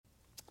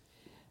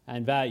I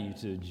invite you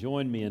to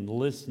join me in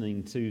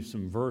listening to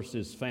some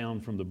verses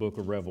found from the book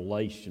of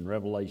Revelation,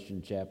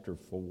 Revelation chapter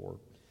 4.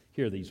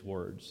 Hear these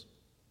words.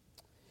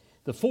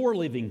 The four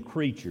living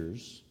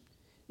creatures,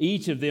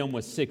 each of them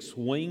with 6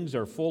 wings,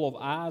 are full of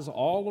eyes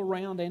all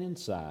around and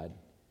inside.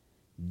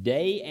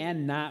 Day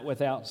and night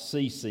without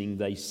ceasing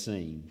they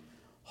sing,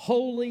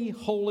 Holy,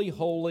 holy,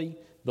 holy,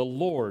 the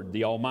Lord,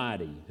 the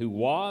Almighty, who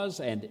was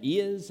and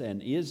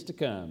is to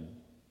come.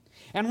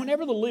 And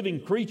whenever the living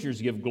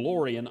creatures give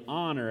glory and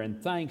honor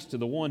and thanks to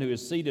the one who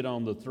is seated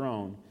on the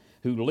throne,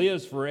 who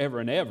lives forever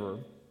and ever,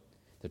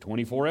 the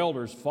 24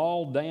 elders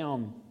fall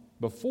down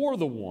before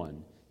the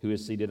one who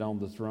is seated on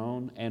the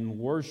throne and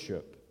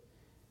worship,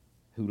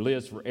 who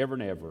lives forever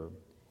and ever.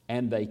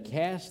 And they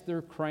cast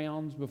their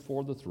crowns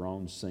before the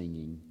throne,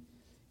 singing,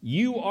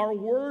 You are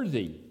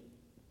worthy,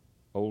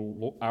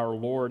 O our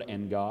Lord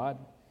and God,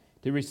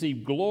 to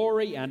receive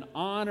glory and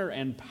honor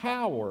and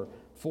power,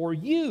 for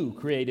you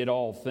created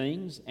all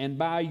things, and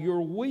by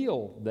your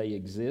will they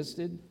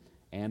existed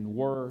and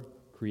were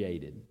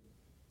created.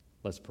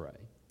 Let's pray.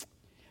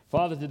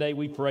 Father, today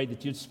we pray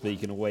that you'd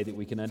speak in a way that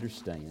we can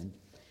understand.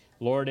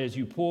 Lord, as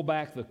you pull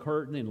back the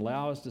curtain and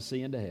allow us to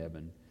see into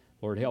heaven,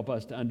 Lord, help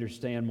us to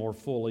understand more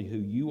fully who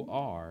you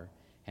are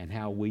and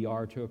how we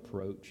are to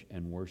approach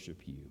and worship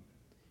you.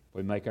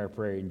 We make our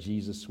prayer in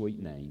Jesus' sweet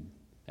name.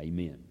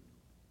 Amen.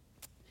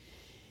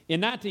 In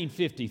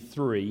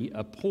 1953,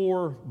 a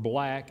poor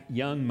black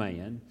young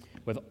man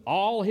with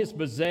all his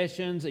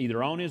possessions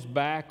either on his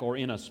back or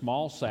in a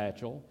small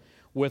satchel,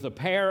 with a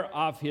pair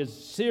of his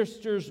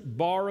sister's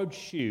borrowed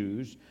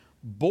shoes,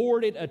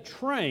 boarded a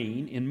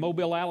train in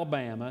Mobile,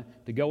 Alabama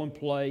to go and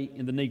play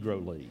in the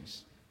Negro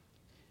Leagues.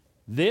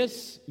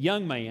 This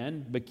young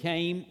man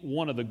became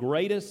one of the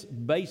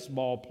greatest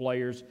baseball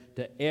players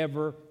to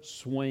ever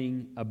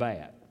swing a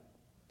bat.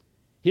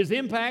 His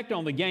impact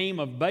on the game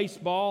of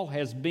baseball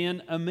has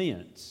been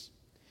immense.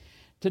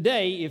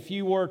 Today, if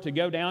you were to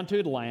go down to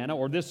Atlanta,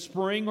 or this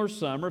spring or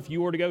summer, if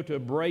you were to go to a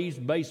Braves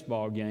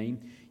baseball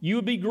game, you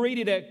would be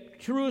greeted at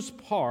Truist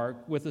Park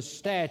with a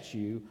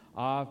statue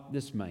of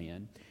this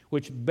man,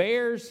 which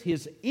bears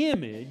his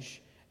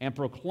image and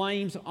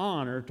proclaims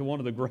honor to one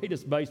of the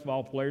greatest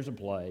baseball players to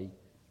play,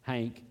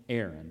 Hank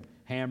Aaron,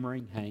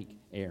 Hammering Hank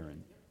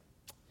Aaron.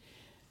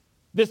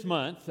 This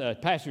month,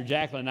 Pastor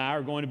Jacqueline and I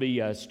are going to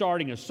be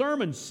starting a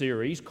sermon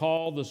series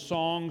called The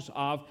Songs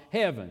of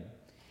Heaven.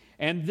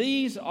 And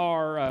these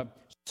are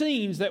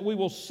scenes that we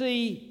will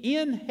see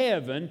in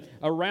heaven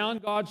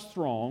around God's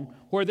throne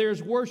where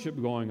there's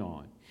worship going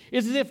on.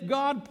 It's as if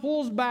God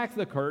pulls back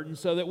the curtain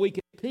so that we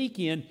can peek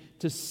in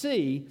to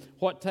see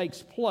what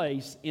takes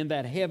place in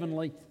that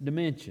heavenly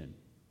dimension.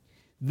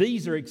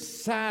 These are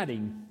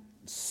exciting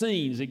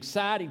scenes,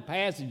 exciting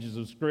passages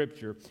of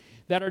Scripture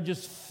that are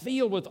just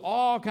filled with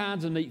all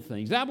kinds of neat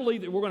things. I believe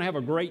that we're going to have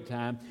a great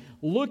time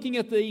looking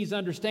at these,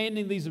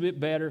 understanding these a bit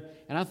better,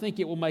 and I think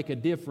it will make a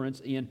difference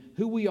in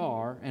who we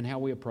are and how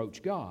we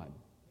approach God.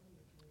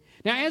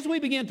 Now, as we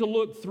begin to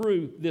look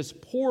through this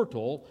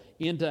portal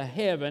into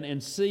heaven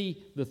and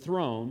see the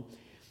throne,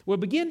 we'll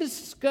begin to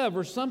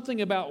discover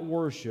something about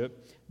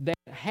worship that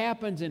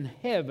happens in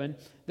heaven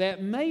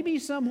that may be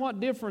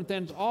somewhat different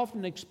than is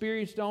often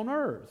experienced on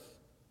earth.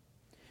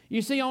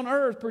 You see, on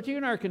earth, particularly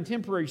in our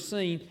contemporary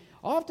scene,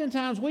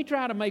 oftentimes we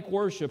try to make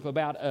worship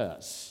about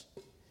us.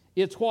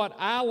 It's what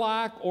I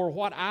like or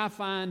what I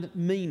find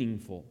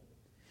meaningful.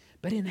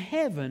 But in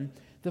heaven,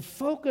 the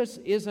focus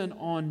isn't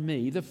on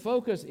me. The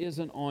focus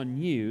isn't on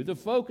you. The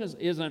focus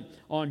isn't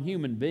on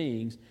human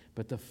beings,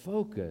 but the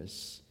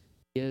focus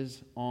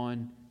is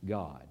on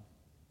God.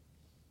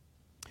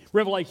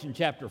 Revelation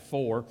chapter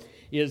 4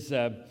 is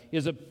a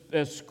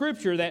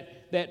scripture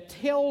that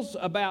tells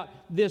about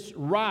this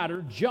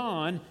writer,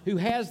 John, who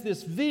has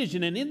this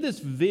vision. And in this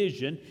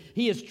vision,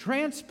 he is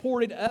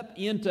transported up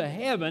into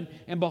heaven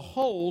and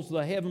beholds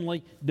the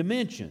heavenly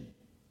dimension.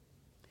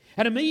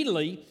 And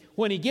immediately,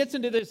 when he gets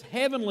into this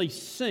heavenly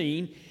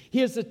scene,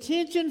 his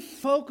attention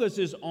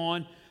focuses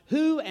on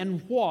who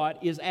and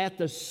what is at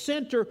the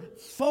center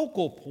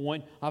focal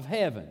point of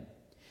heaven.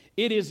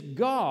 It is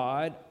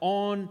God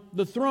on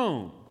the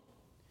throne.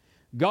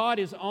 God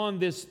is on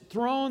this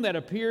throne that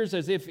appears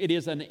as if it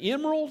is an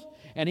emerald,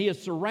 and he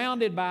is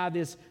surrounded by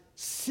this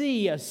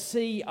sea, a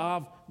sea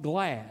of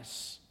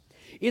glass.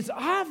 It's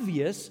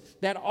obvious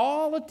that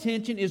all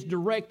attention is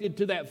directed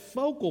to that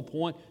focal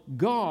point,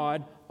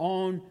 God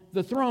on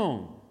the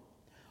throne.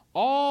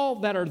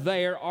 All that are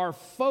there are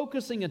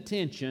focusing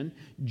attention.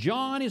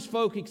 John is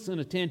focusing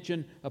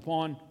attention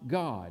upon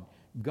God.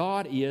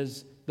 God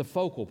is the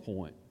focal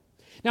point.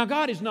 Now,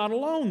 God is not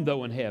alone,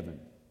 though, in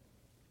heaven.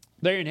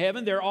 There in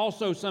heaven, there are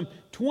also some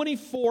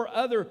 24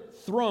 other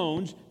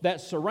thrones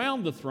that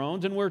surround the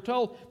thrones, and we're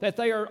told that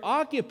they are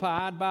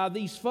occupied by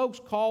these folks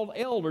called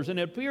elders, and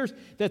it appears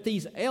that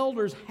these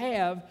elders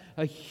have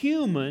a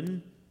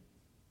human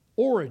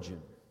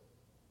origin.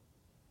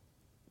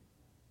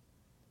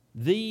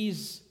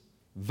 These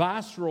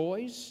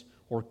viceroys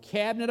or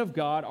cabinet of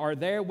God are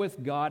there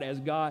with God as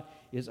God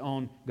is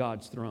on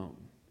God's throne.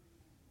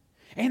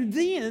 And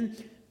then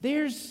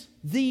there's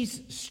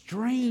these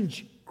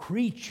strange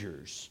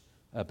creatures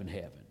up in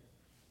heaven.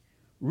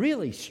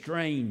 Really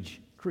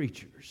strange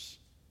creatures.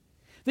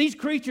 These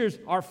creatures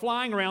are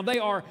flying around. They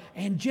are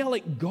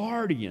angelic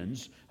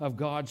guardians of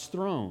God's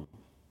throne.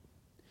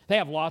 They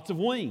have lots of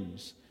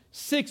wings,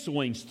 6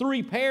 wings,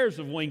 3 pairs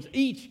of wings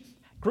each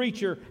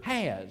creature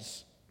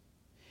has.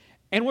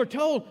 And we're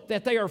told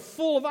that they are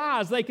full of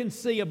eyes. They can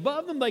see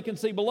above them, they can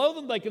see below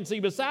them, they can see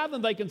beside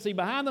them, they can see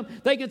behind them,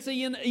 they can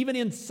see even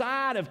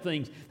inside of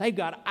things. They've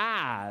got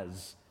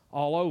eyes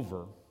all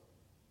over.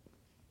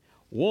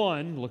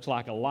 One looks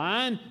like a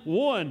lion,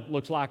 one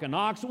looks like an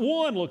ox,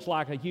 one looks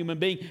like a human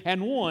being,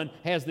 and one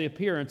has the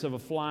appearance of a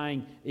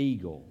flying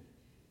eagle.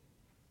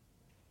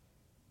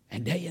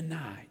 And day and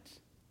night,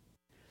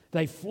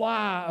 they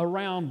fly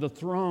around the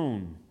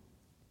throne.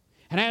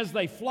 And as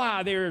they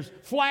fly, there's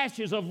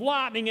flashes of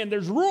lightning and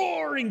there's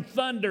roaring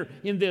thunder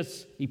in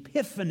this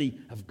epiphany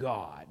of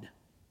God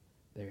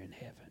there in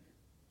heaven.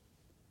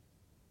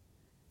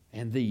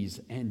 And these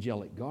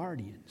angelic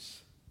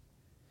guardians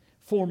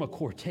form a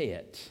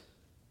quartet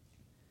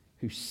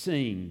who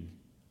sing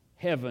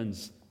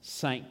heaven's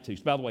sanctus.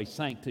 By the way,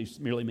 sanctus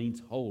merely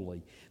means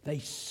holy. They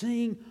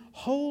sing,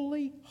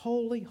 holy,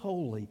 holy,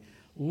 holy,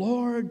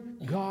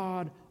 Lord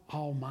God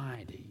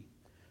Almighty,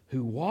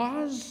 who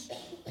was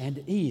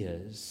and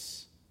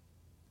is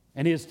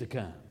to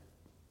come.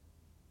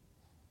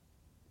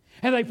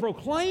 And they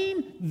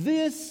proclaim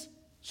this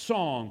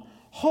song,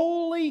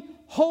 holy,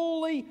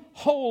 holy,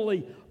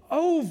 holy,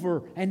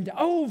 over and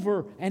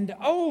over and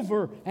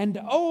over and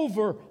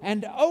over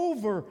and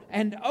over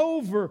and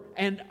over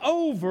and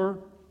over.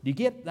 Do you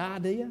get the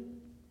idea?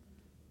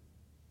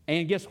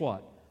 And guess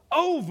what?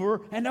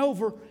 Over and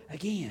over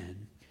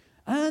again,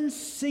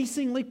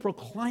 unceasingly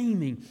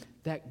proclaiming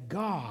that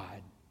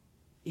God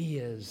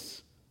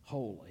is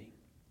holy.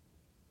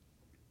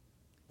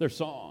 Their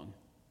song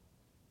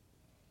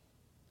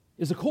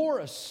is a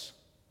chorus,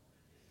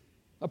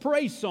 a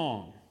praise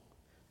song,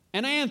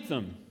 an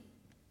anthem,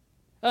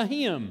 a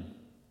hymn,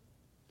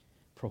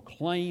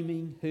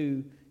 proclaiming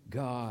who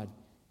God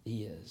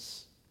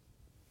is.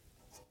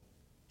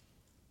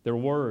 Their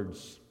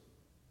words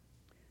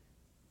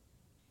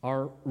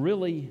are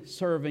really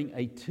serving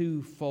a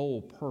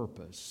twofold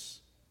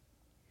purpose.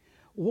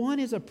 One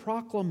is a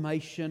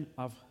proclamation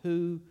of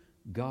who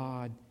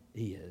God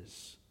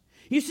is.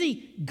 You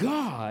see,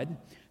 God,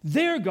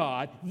 their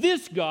God,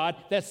 this God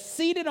that's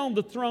seated on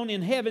the throne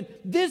in heaven,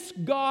 this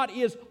God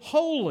is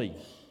holy.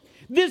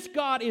 This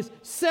God is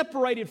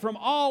separated from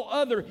all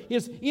other,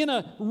 is in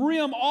a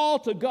realm all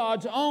to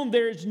God's own.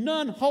 There is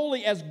none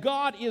holy as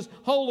God is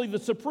holy. The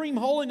supreme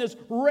holiness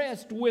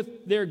rests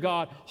with their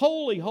God.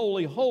 Holy,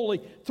 holy,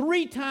 holy.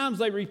 3 times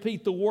they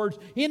repeat the words,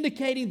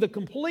 indicating the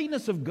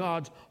completeness of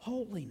God's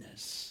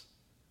holiness.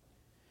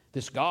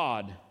 This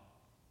God,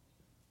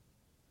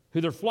 who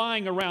they're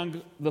flying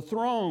around the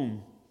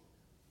throne,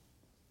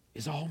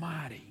 is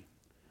almighty.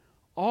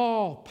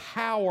 All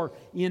power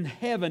in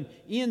heaven,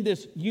 in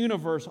this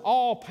universe,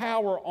 all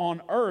power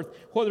on earth,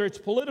 whether it's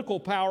political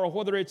power,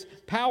 whether it's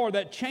power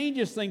that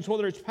changes things,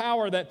 whether it's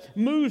power that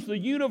moves the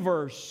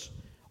universe,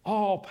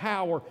 all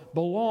power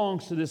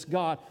belongs to this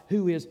God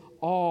who is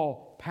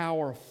all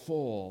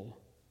powerful.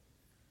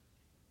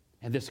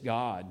 And this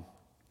God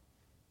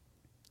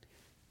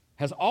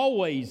has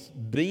always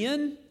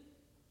been,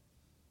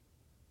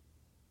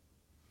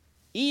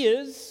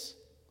 is,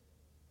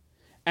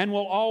 and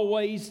will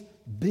always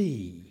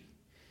be.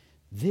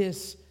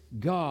 This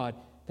God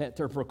that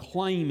they're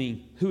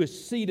proclaiming, who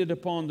is seated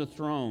upon the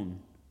throne,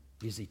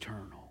 is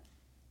eternal.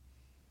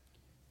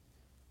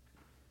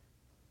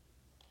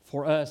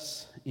 For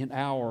us in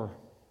our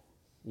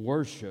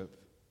worship,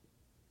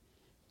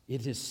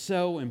 it is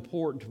so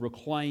important to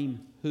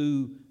proclaim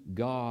who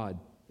God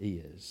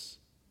is.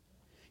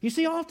 You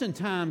see,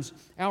 oftentimes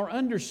our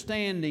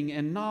understanding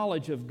and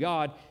knowledge of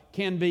God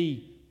can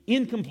be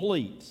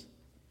incomplete,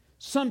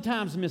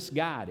 sometimes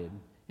misguided,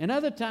 and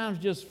other times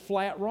just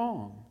flat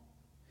wrong.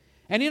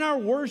 And in our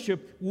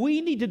worship,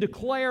 we need to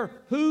declare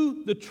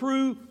who the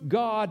true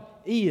God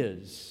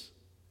is.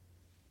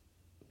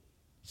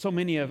 So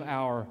many of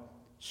our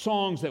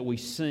songs that we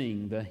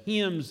sing, the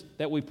hymns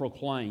that we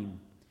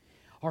proclaim,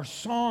 are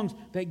songs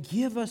that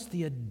give us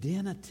the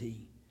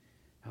identity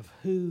of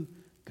who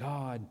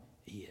God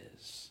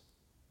is.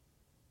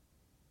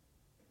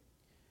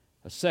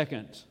 A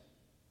second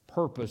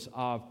purpose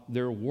of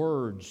their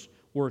words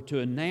were to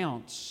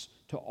announce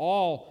to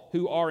all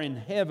who are in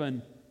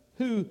heaven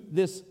who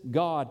this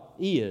God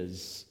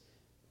is.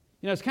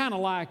 You know, it's kind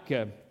of like,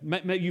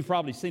 maybe you've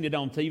probably seen it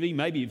on TV,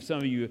 maybe some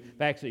of you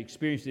have actually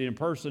experienced it in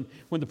person.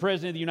 When the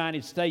President of the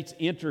United States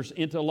enters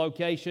into a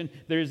location,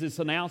 there's this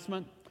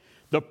announcement,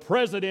 the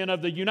President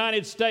of the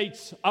United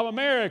States of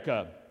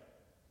America.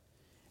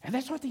 And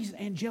that's what these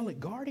angelic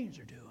guardians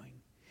are doing.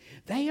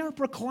 They are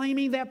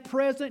proclaiming that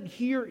present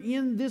here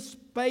in this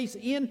space,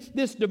 in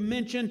this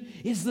dimension,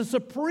 is the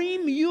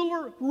supreme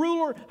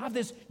ruler of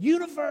this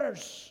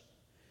universe.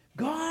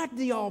 God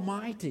the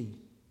Almighty,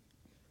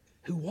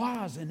 who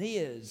was and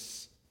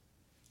is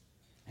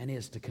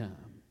to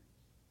come.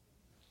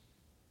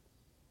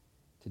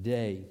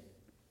 Today,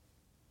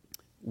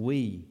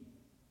 we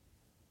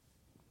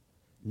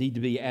need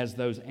to be as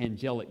those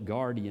angelic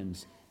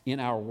guardians in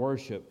our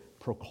worship,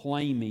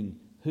 proclaiming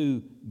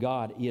who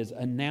God is,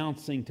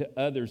 announcing to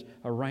others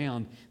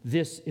around,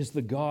 this is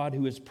the God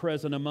who is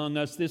present among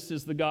us. This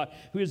is the God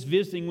who is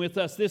visiting with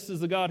us. This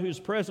is the God who is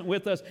present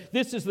with us.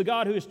 This is the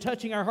God who is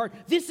touching our heart.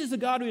 This is the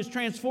God who is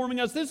transforming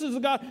us. This is the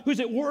God who is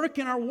at work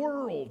in our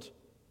world.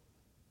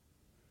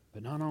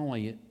 But not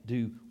only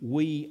do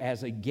we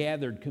as a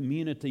gathered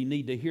community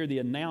need to hear the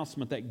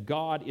announcement that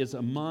God is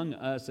among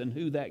us and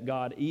who that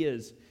God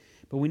is,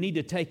 but we need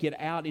to take it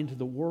out into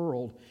the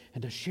world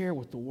and to share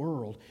with the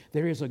world.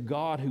 There is a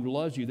God who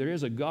loves you. There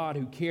is a God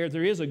who cares.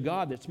 There is a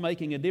God that's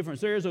making a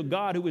difference. There is a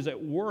God who is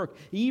at work.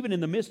 Even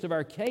in the midst of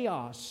our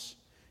chaos,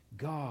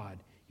 God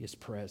is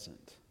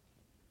present.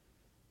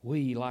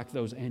 We, like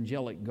those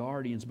angelic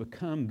guardians,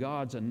 become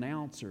God's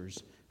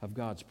announcers of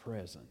God's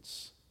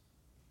presence.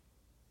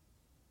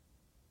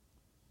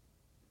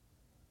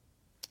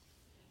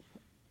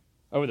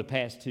 Over the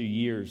past 2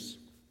 years,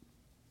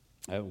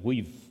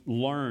 we've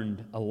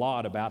learned a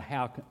lot about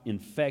how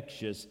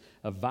infectious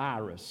a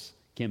virus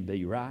can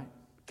be, right?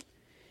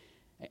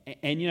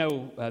 And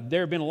there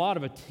have been a lot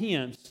of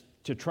attempts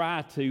to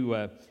try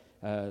to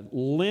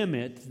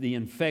limit the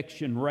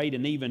infection rate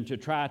and even to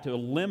try to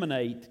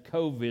eliminate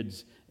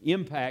COVID's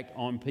impact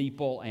on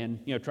people and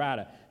try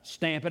to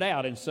stamp it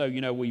out. And so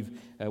we've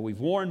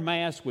worn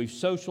masks, we've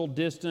social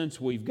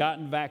distanced, we've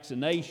gotten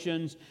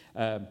vaccinations,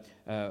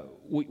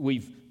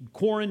 we've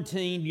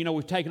quarantined.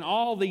 We've taken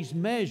all these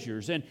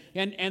measures and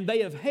they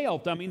have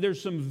helped. I mean,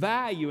 there's some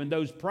value in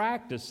those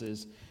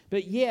practices,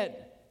 but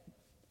yet,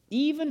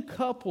 even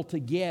coupled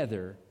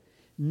together,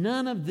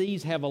 none of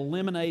these have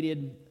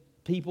eliminated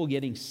people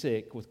getting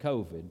sick with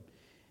COVID.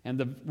 And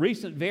the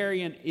recent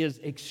variant is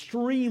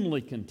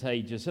extremely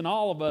contagious, and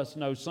all of us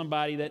know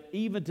somebody that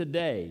even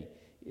today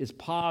is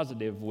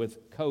positive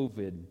with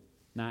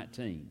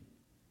COVID-19.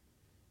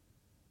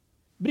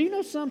 But do you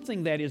know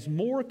something that is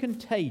more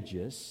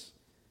contagious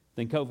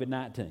than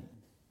COVID-19?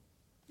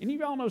 Any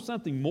of y'all know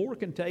something more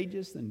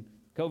contagious than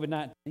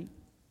COVID-19?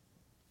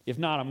 If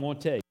not, I'm going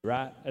to tell you,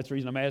 right? That's the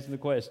reason I'm asking the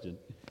question.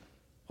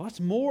 What's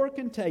more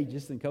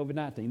contagious than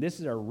COVID-19? This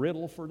is our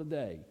riddle for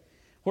today.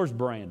 Where's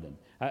Brandon?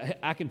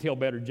 I can tell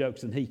better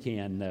jokes than he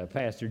can,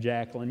 Pastor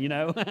Jacqueline,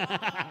 Now,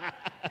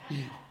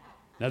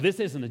 this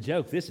isn't a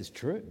joke. This is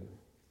true.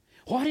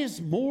 What is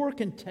more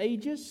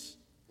contagious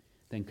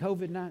than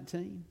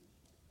COVID-19?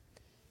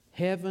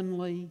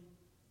 Heavenly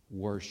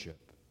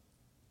worship.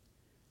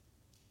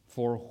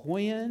 For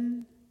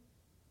when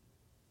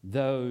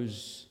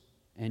those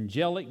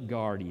angelic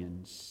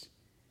guardians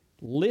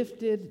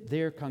lifted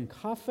their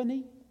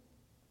cacophony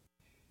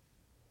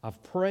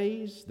of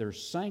praise, their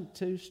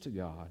sanctus to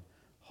God,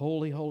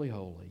 holy, holy,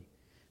 holy,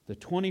 the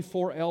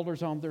 24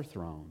 elders on their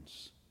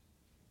thrones,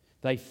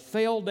 they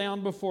fell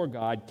down before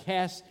God,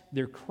 cast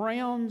their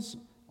crowns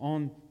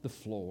on the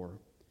floor,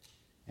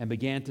 and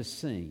began to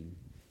sing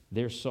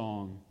their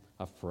song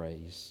of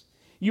praise.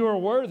 You are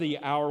worthy,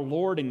 our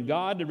Lord and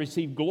God, to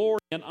receive glory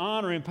and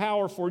honor and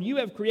power, for you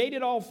have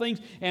created all things,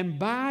 and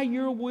by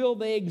your will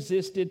they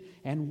existed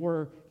and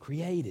were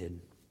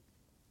created.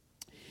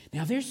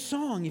 Now, their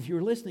song, if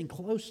you're listening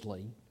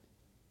closely,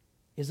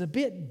 is a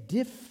bit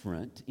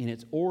different in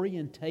its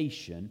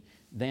orientation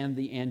than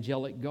the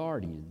angelic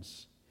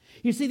guardians.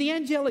 You see, the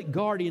angelic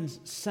guardians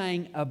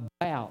sang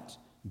about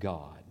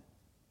God,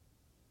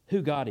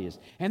 who God is.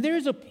 And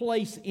there's a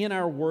place in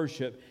our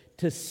worship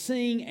to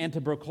sing and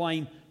to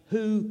proclaim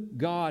who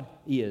God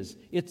is.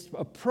 It's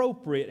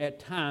appropriate at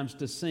times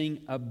to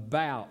sing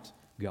about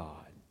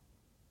God.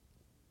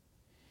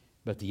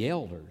 But the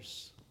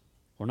elders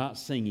were not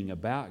singing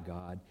about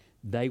God.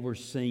 They were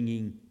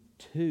singing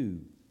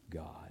to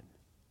God.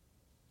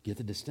 Get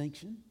the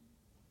distinction?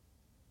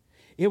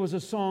 It was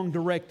a song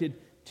directed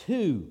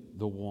to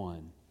the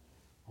one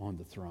on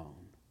the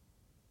throne.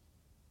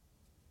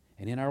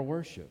 And in our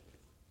worship,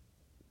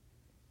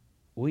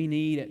 we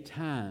need at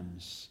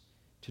times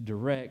to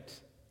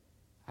direct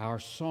our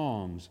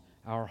songs,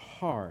 our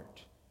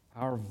heart,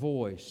 our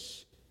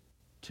voice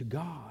to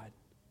God,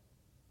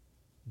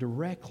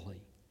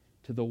 directly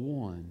to the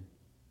one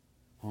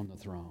on the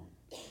throne.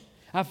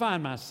 I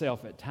find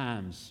myself at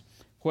times,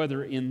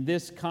 whether in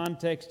this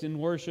context in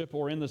worship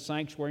or in the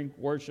sanctuary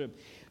worship,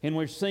 and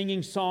we're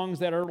singing songs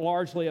that are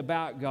largely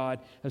about God,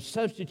 of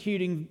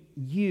substituting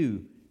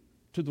you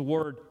to the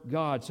word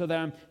God, so that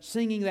I'm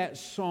singing that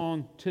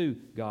song to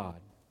God.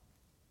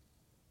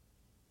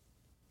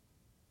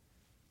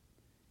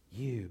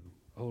 You,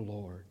 O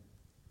Lord,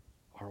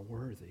 are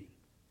worthy.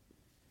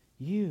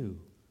 You,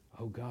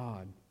 O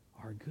God,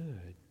 are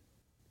good.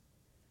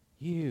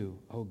 You,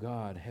 O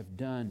God, have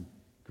done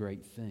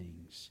great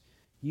things.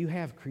 You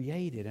have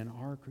created and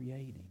are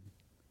creating.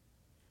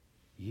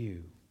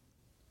 You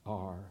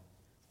are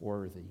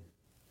worthy.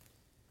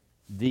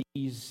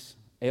 These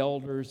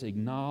elders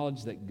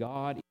acknowledge that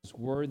God is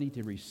worthy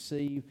to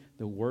receive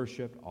the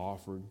worship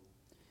offered.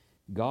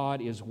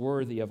 God is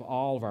worthy of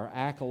all of our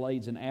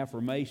accolades and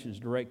affirmations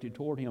directed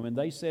toward Him. And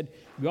they said,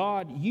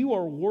 God, you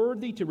are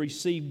worthy to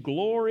receive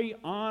glory,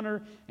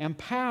 honor, and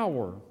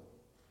power.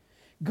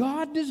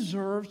 God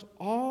deserves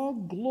all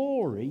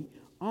glory,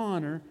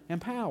 honor,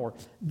 and power.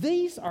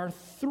 These are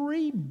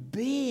three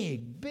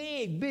big,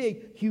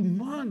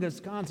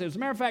 humongous concepts. As a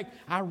matter of fact,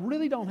 I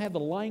really don't have the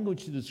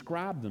language to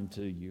describe them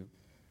to you,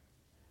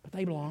 but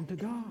they belong to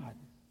God.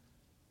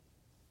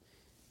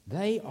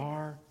 They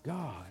are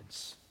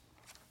God's.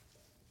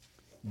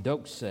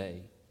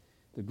 Doxa,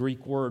 the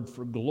Greek word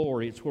for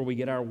glory, it's where we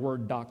get our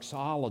word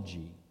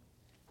doxology,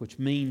 which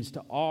means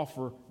to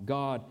offer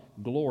God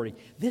glory.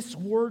 This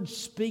word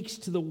speaks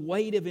to the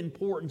weight of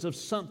importance of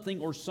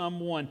something or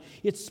someone.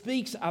 It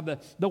speaks of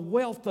the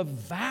wealth of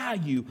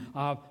value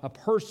of a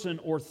person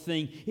or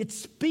thing. It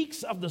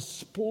speaks of the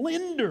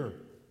splendor.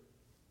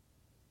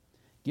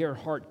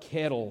 Gerhard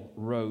Kettle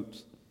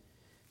wrote,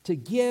 "To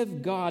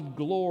give God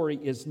glory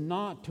is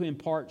not to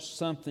impart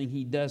something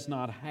He does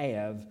not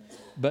have,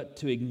 but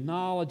to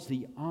acknowledge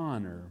the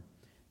honor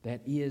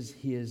that is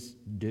His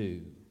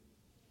due."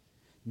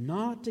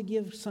 Not to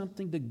give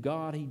something to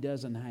God He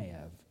doesn't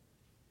have,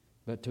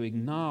 but to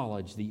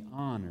acknowledge the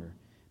honor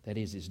that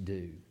is His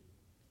due.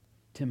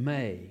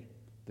 Timē,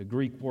 the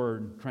Greek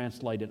word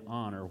translated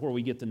honor, where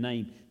we get the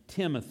name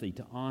Timothy,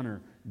 to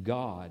honor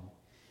God.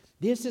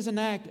 This is an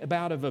act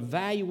of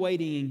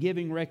evaluating and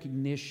giving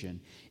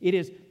recognition. It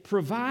is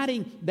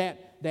providing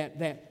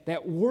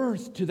that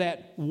worth to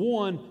that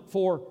one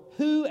for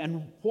who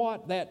and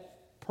what that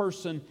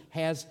person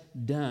has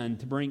done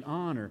to bring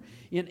honor.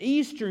 In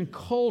Eastern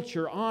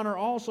culture, honor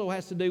also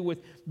has to do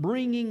with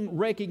bringing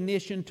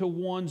recognition to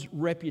one's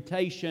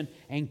reputation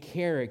and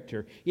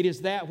character. It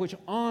is that which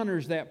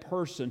honors that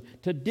person.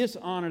 To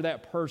dishonor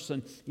that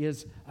person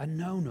is a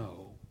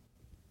no-no.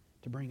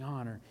 To bring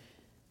honor.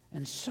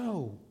 And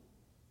so,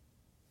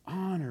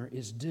 honor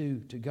is due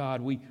to God.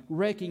 We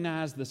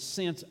recognize the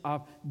sense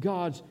of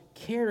God's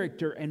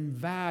character and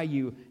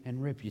value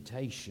and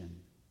reputation.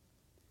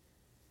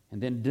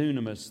 And then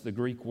dunamis, the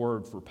Greek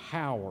word for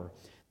power.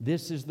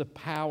 This is the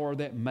power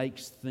that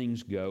makes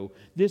things go.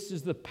 This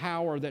is the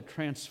power that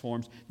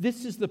transforms.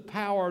 This is the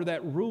power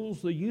that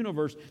rules the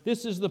universe.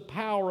 This is the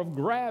power of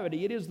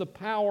gravity. It is the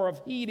power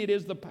of heat. It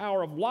is the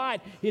power of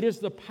light. It is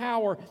the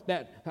power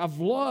of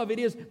love. It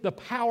is the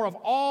power of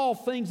all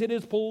things. It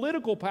is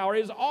political power.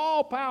 It is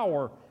all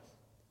power.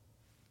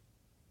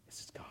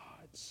 This is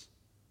God's.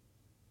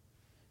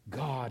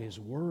 God is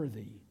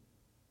worthy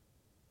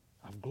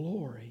of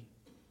glory,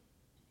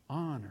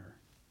 honor,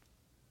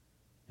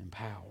 and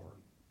power.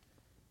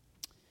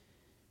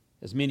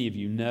 As many of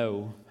you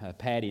know,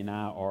 Patty and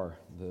I are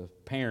the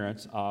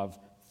parents of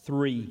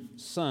 3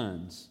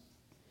 sons.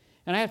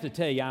 And I have to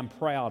tell you, I'm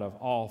proud of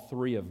all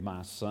 3 of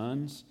my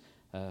sons,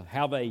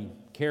 how they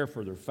care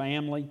for their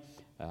family,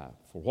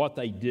 for what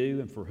they do,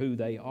 and for who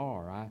they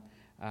are.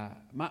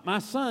 My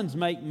sons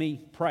make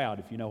me proud,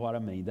 if you know what I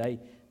mean.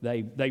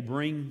 They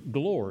bring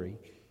glory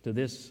to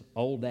this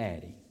old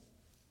daddy.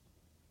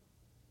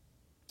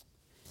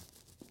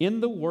 In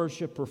the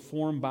worship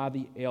performed by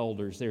the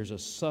elders, there's a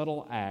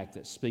subtle act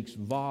that speaks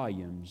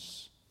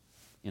volumes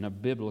in a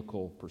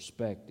biblical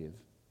perspective.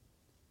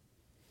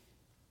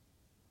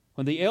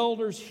 When the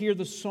elders hear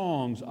the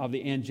songs of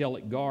the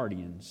angelic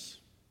guardians,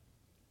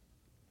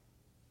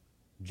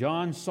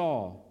 John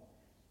saw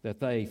that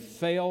they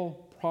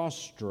fell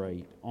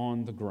prostrate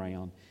on the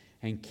ground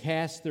and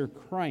cast their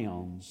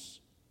crowns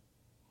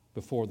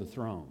before the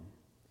throne.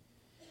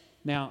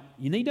 Now,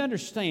 you need to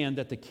understand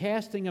that the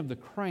casting of the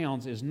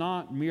crowns is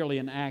not merely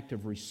an act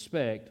of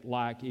respect,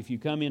 like if you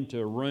come into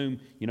a room,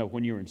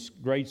 when you're in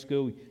grade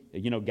school,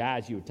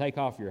 guys, you would take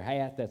off your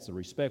hat. That's the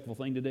respectful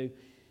thing to do.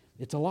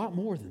 It's a lot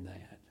more than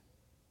that.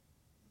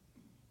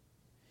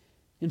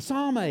 In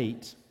Psalm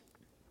 8,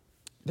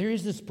 there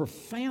is this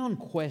profound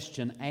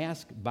question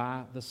asked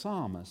by the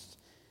psalmist.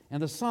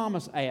 And the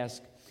psalmist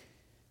asks,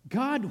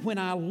 God, when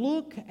I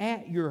look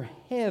at your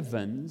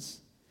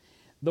heavens,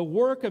 the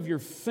work of your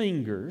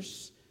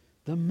fingers,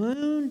 the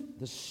moon,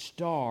 the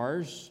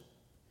stars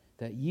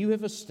that you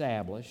have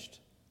established,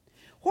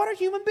 what are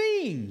human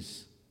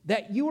beings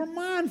that you are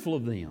mindful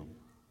of them?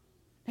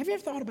 Have you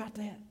ever thought about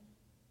that?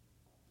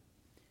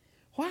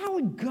 Why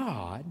would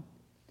God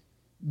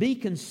be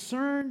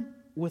concerned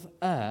with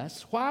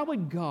us? Why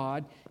would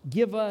God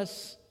give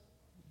us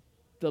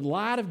the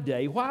light of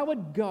day? Why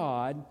would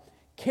God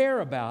care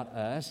about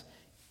us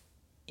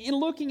in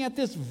looking at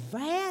this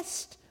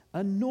vast,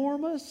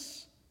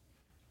 enormous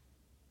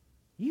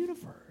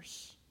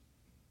universe?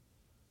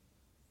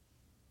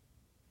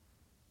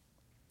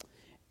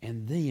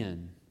 And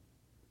then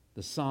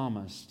the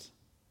psalmist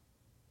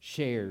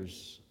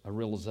shares a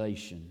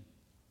realization.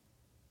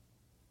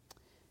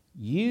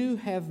 You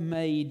have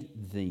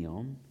made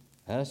them,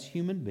 us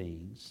human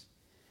beings,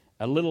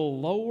 a little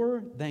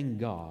lower than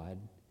God,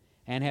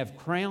 and have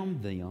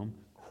crowned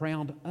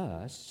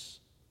us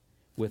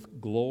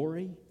with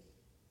glory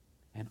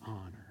and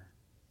honor.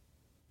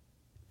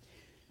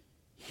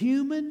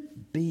 Human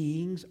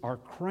beings are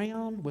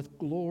crowned with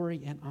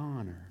glory and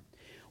honor.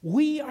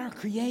 We are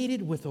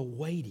created with a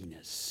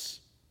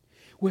weightiness,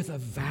 with a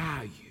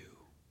value,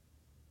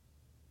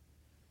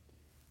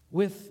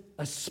 with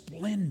a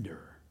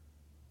splendor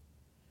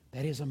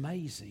that is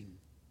amazing.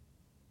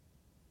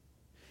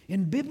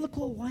 In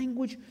biblical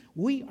language,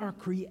 we are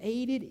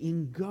created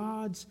in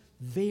God's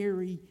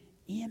very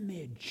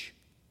image,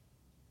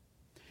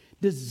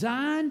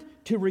 designed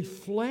to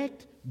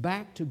reflect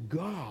back to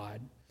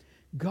God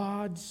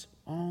God's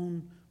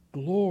own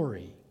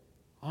glory,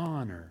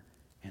 honor,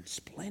 and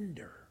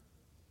splendor.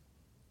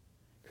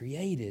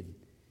 Created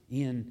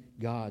in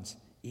God's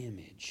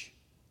image.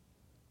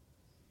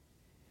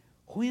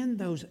 When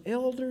those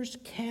elders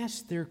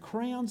cast their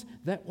crowns,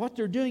 that what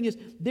they're doing is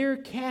they're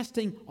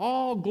casting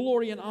all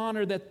glory and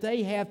honor that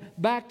they have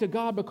back to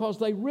God, because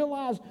they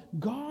realize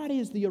God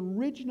is the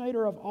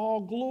originator of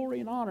all glory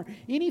and honor.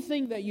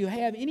 Anything that you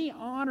have, any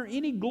honor,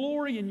 any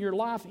glory in your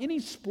life, any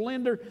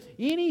splendor,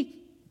 any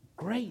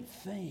great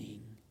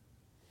thing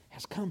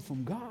has come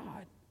from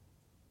God.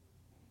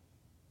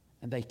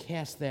 And they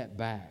cast that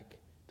back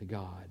to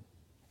God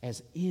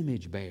as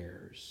image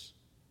bearers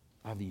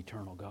of the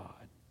eternal God.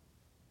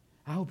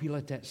 I hope you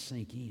let that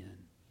sink in,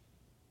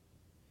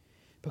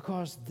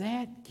 because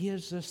that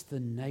gives us the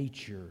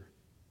nature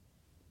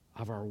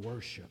of our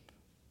worship.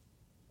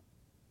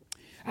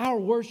 Our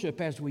worship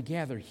as we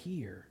gather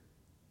here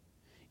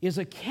is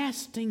a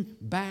casting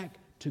back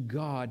to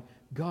God,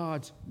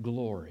 God's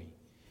glory.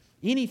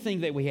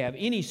 Anything that we have,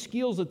 any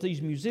skills that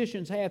these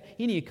musicians have,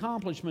 any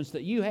accomplishments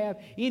that you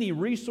have, any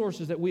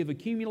resources that we've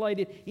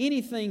accumulated,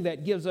 anything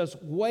that gives us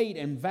weight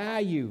and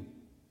value,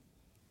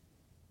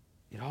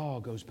 it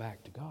all goes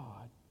back to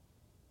God.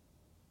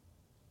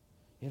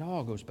 It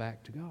all goes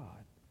back to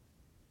God.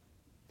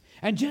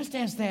 And just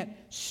as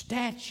that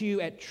statue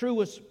at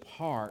Truist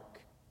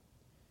Park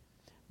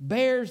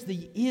bears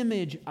the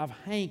image of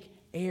Hank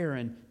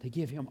Aaron to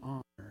give him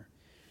honor,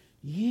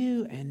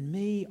 you and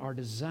me are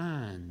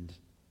designed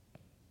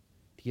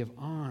to give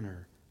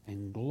honor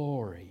and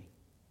glory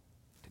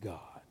to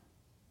God,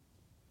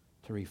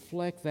 to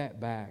reflect that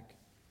back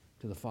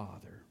to the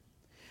Father.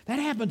 That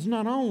happens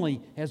not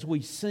only as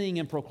we sing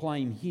and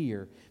proclaim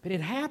here, but it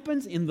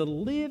happens in the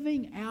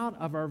living out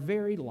of our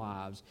very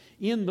lives.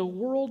 In the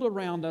world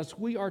around us,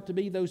 we are to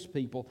be those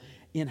people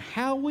in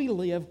how we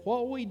live,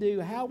 what we do,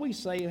 how we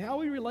say, how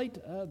we relate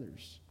to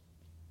others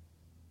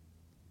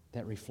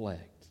that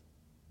reflect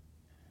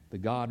the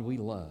God we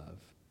love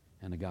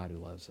and the God who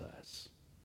loves us.